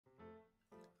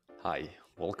Hi,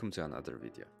 welcome to another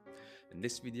video. In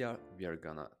this video, we are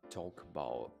gonna talk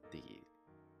about the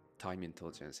time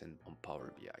intelligence on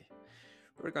Power BI.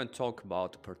 We're gonna talk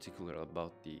about particularly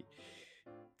about the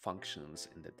functions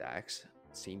in the DAX,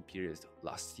 same period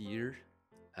last year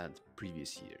and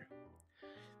previous year.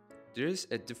 There is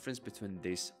a difference between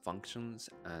these functions,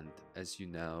 and as you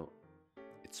know,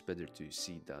 it's better to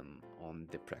see them on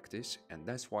the practice, and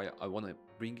that's why I want to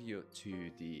bring you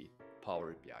to the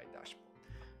Power BI dashboard.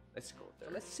 Let's go there.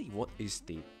 Let's see what is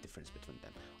the difference between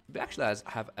them. We actually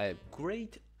have a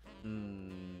great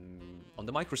on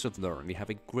the Microsoft Learn. We have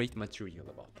a great material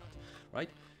about that, right?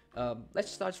 Let's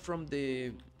start from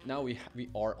the now we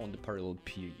are on the parallel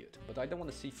period, but I don't want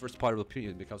to see first parallel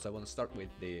period because I want to start with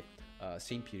the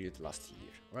same period last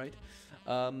year, right?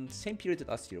 Same period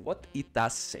last year. What it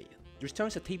does say.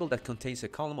 Returns a table that contains a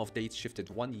column of dates shifted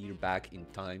 1 year back in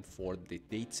time for the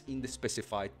dates in the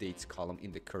specified dates column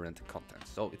in the current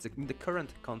context. So it's in the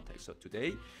current context, so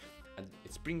today, and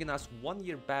it's bringing us 1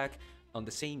 year back on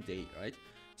the same day, right?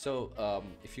 So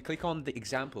if you click on the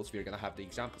examples, we're gonna have the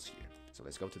examples here. So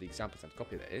let's go to the examples and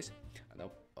copy this. And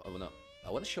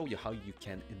I wanna show you how you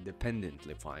can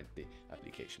independently find the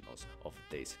application of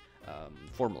these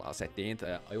formulas. At the end,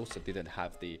 I also didn't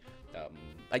have the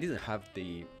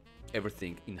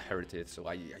everything inherited, so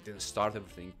I didn't start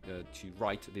everything to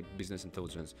write the business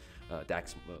intelligence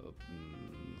DAX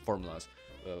formulas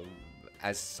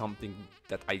as something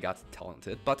that I got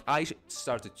talented, but I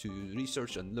started to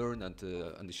research and learn and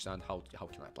understand how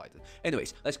can I apply it.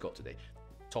 Anyways, let's go today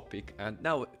topic, and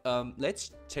now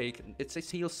let's take it's a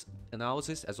sales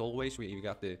analysis. As always, we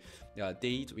got the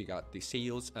date, we got the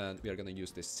sales, and we are going to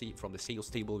use this from the sales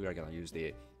table. We are going to use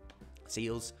the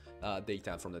sales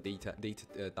data. From the date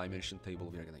dimension table,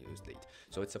 we are going to use date.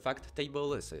 So it's a fact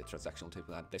table, it's a transactional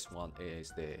table, and this one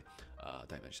is the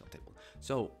dimensional table.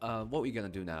 So what we're going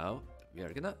to do now, we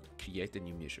are going to create a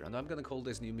new measure, and I'm going to call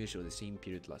this new measure the same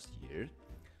period last year.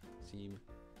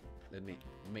 Let me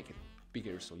make it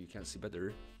bigger so you can see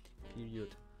better.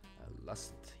 Period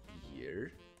last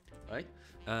year, right?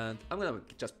 And I'm gonna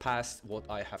just pass what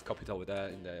I have copied over there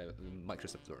in the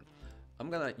Microsoft Learn. I'm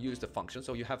gonna use the function.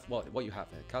 So you have what you have,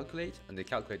 calculate, and the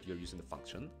calculate you're using the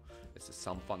function. It's a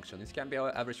sum function. It can be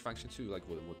our average function too, like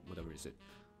whatever is it.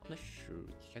 I'm not sure.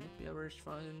 Can it be average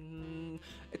function?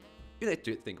 You need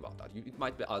to think about that. It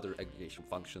might be other aggregation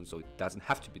function, so it doesn't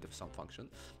have to be the sum function.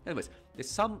 Anyways, the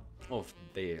sum of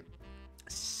the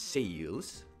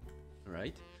sales,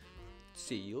 right?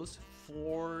 Sales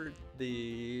for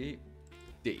the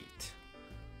date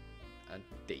and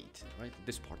date, right?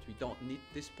 This part we don't need.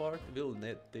 This part we'll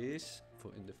need this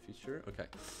for in the future. Okay,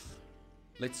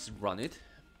 let's run it,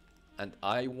 and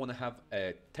I want to have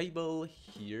a table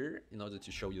here in order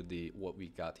to show you what we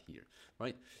got here,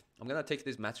 right? I'm gonna take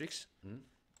this matrix.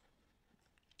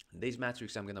 This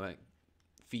matrix, I'm gonna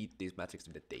feed this matrix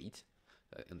with the date.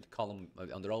 In the column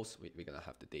on the rows, we're gonna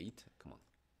have the date. Come on,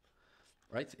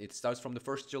 right? It starts from the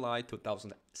 1st July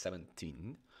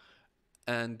 2017,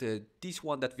 and this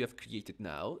one that we have created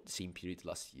now, the same period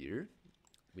last year,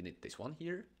 we need this one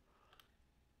here.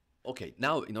 Okay,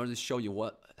 now in order to show you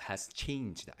what has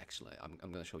changed, actually,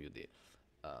 I'm gonna show you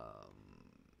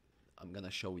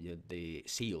the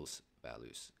sales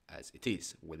values as it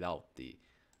is without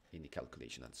any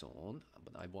calculation and so on,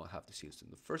 but I won't have the sales in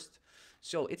the first.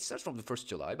 So it starts from the 1st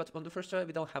July, but on the 1st July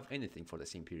we don't have anything for the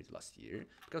same period last year,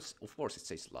 because of course it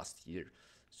says last year,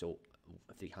 so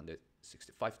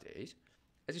 365 days.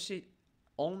 As you see,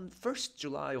 on 1st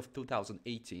July of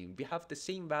 2018 we have the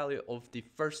same value of the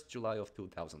 1st July of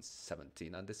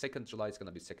 2017, and the 2nd July is going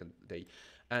to be second day,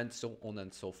 and so on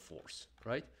and so forth,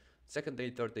 right? Second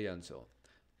day, third day, and so on.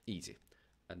 Easy.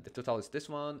 And the total is this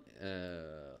one.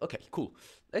 Okay, cool.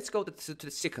 Let's go to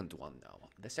the second one now.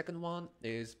 The second one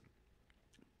is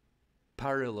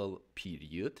parallel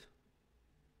period.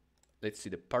 Let's see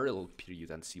the parallel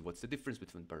period and see what's the difference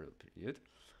between parallel period.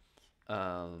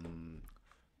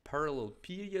 Parallel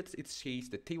period, it says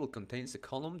the table contains a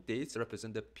column. Dates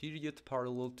represent the period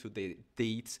parallel to the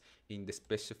dates in the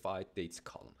specified dates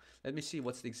column. Let me see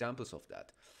what's the examples of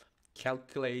that.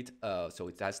 Calculate, so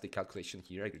it has the calculation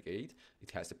here, aggregate, it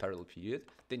has the parallel period,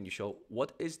 then you show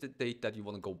what is the date that you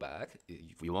want to go back,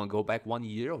 if you want to go back 1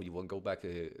 year, or you want to go back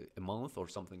a month or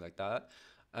something like that,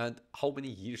 and how many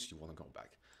years you want to go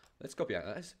back. Let's copy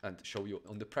this and show you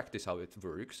on the practice how it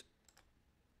works.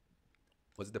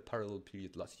 What's the parallel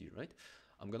period last year, right?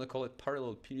 I'm gonna call it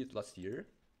parallel period last year.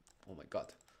 Oh my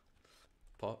god,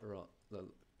 parallel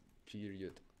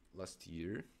period last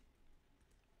year.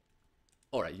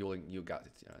 All right, you got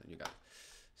it. Yeah, you got it.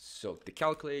 So the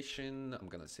calculation, I'm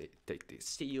gonna say take the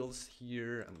sales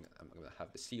here. I'm gonna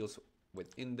have the sales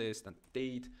within this and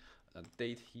date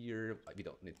here. We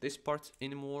don't need this part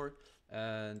anymore.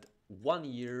 And 1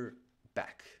 year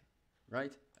back,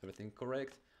 right? Everything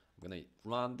correct. I'm gonna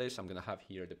run this. I'm gonna have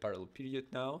here the parallel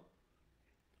period now.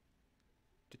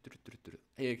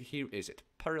 Here is it,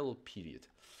 parallel period.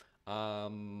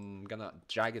 I'm gonna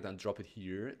drag it and drop it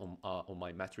here on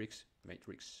my matrix.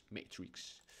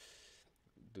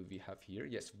 Do we have here?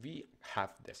 Yes, we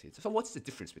have this. So what's the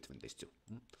difference between these two?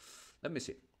 Let me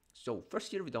see. So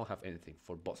first year we don't have anything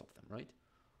for both of them, right?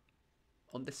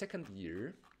 On the second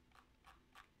year,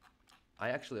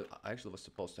 I actually was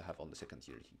supposed to have on the second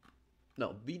year.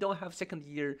 No, we don't have second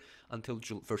year until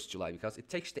 1st July because it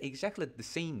takes exactly the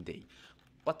same day.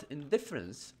 But in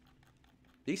difference,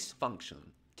 this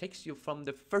function takes you from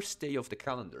the first day of the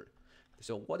calendar.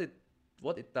 So what it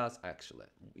does actually,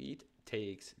 it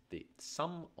takes the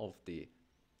sum of the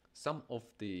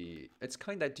it's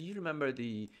kind of, do you remember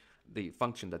the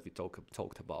function that we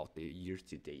talked about, the year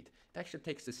to date? It actually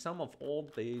takes the sum of all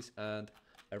days and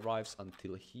arrives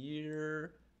until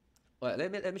here. Well,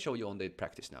 let me show you on the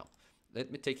practice now.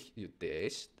 Let me take you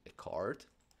this, a card.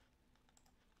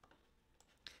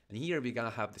 And here we're gonna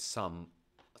have the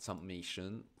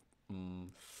summation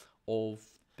of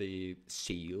the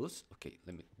sales. Okay,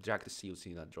 let me drag the sales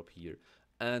in and drop here.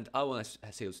 And I want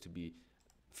sales to be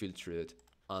filtered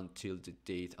until the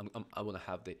date. I want to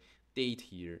have the date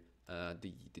here.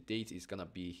 The date is gonna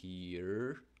be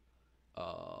here.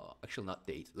 Actually not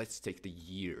date. Let's take the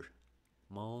year,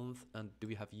 month, and do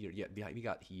we have year? Yeah, we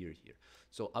got here.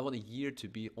 So I want a year to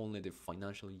be only the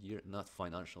financial year, not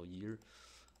financial year.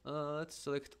 Let's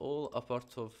select all a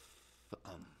part of.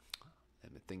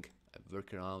 Let me think. A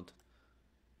workaround.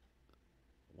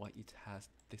 Why it has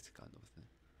this kind of thing?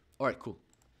 All right, cool.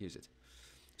 Here's it.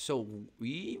 So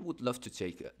we would love to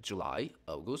take July,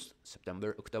 August,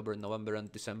 September, October, November, and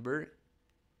December.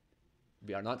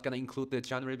 We are not gonna include the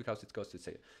January because it goes to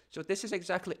say. So this is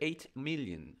exactly 8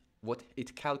 million. What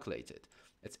it calculated.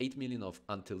 It's 8 million of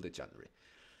until the January,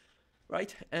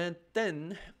 right? And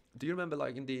then, do you remember,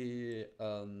 like in the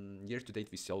year to date,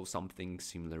 we saw something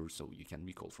similar, so you can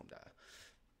recall from that.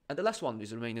 And the last one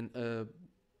is remaining.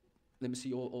 Let me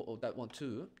see. Oh, that one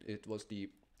too. It was the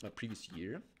previous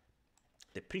year.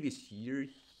 The previous year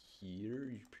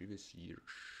here. Previous year.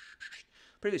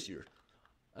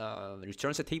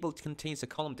 Returns a table that contains the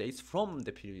column dates from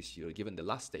the previous year given the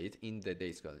last date in the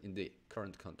dates in the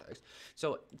current context.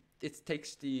 So it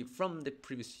takes the from the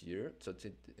previous year, so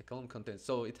the column contains,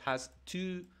 so it has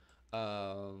two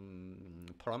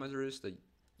parameters, the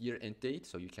year end date,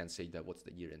 so you can say that what's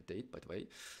the year end date, by the way,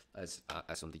 as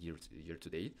on the year to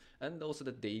date, and also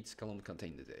the dates column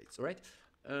contain the dates, right?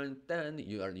 And then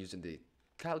you are using the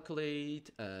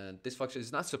calculate, and this function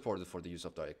is not supported for the use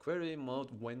of direct query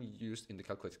mode when used in the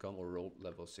calculate column or row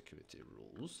level security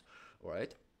rules. All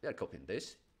right, we are copying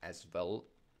this as well,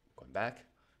 going back,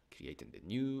 creating the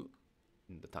new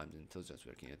in the times intelligence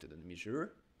working into the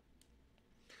measure,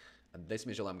 and this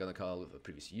measure I'm gonna call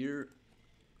previous year.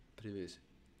 We're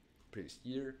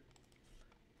pasting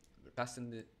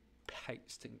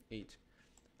it,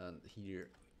 and here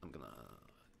I'm gonna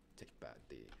take back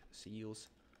the seals.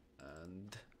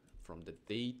 And from the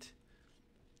date,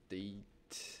 I'm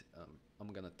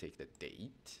gonna take the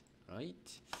date,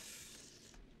 right?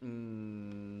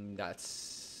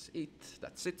 That's it.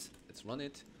 Let's run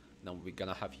it. Now we're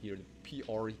gonna have here the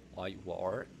Previeusyear.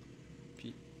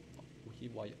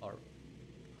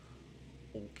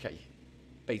 Okay.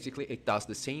 Basically, it does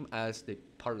the same as the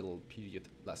parallel period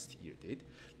last year did.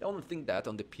 The only thing that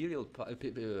on the parallel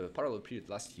period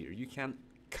last year, you can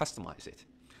customize it.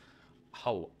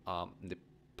 How in the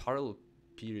parallel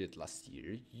period last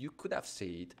year, you could have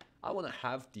said, I want to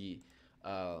have the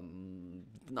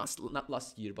not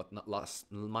last year, but not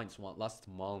last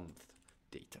month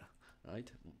data, right?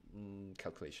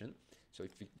 Calculation. So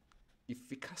if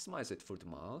we customize it for the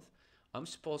month, I'm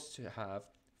supposed to have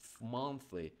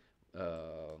monthly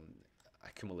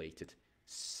accumulated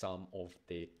sum of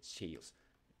the sales,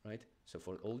 right? So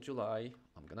for all July,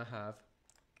 I'm gonna have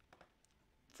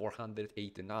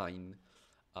 489.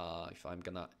 If I'm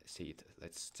gonna say it,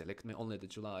 let's select me only the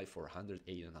July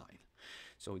 489.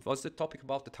 So it was the topic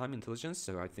about the time intelligence.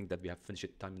 So I think that we have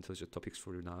finished time intelligence topics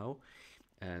for now,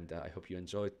 and I hope you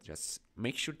enjoyed. Just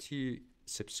make sure to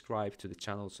subscribe to the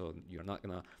channel so you're not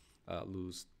gonna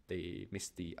miss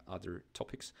the other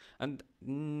topics. And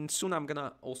soon I'm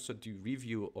gonna also do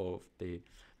review of the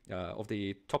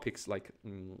topics like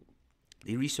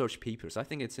the research papers. I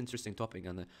think it's interesting topic,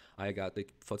 and I got the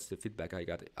what's the feedback I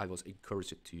got. I was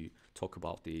encouraged to talk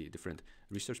about the different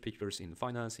research papers in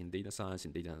finance, in data science,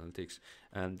 in data analytics,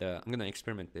 and I'm gonna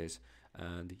experiment this.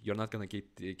 And you're not gonna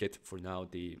get for now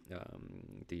the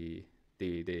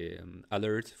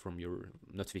alert from your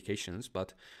notifications,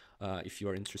 but if you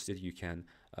are interested, you can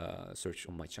search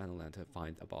on my channel and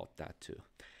find about that too.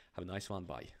 Have a nice one.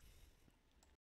 Bye.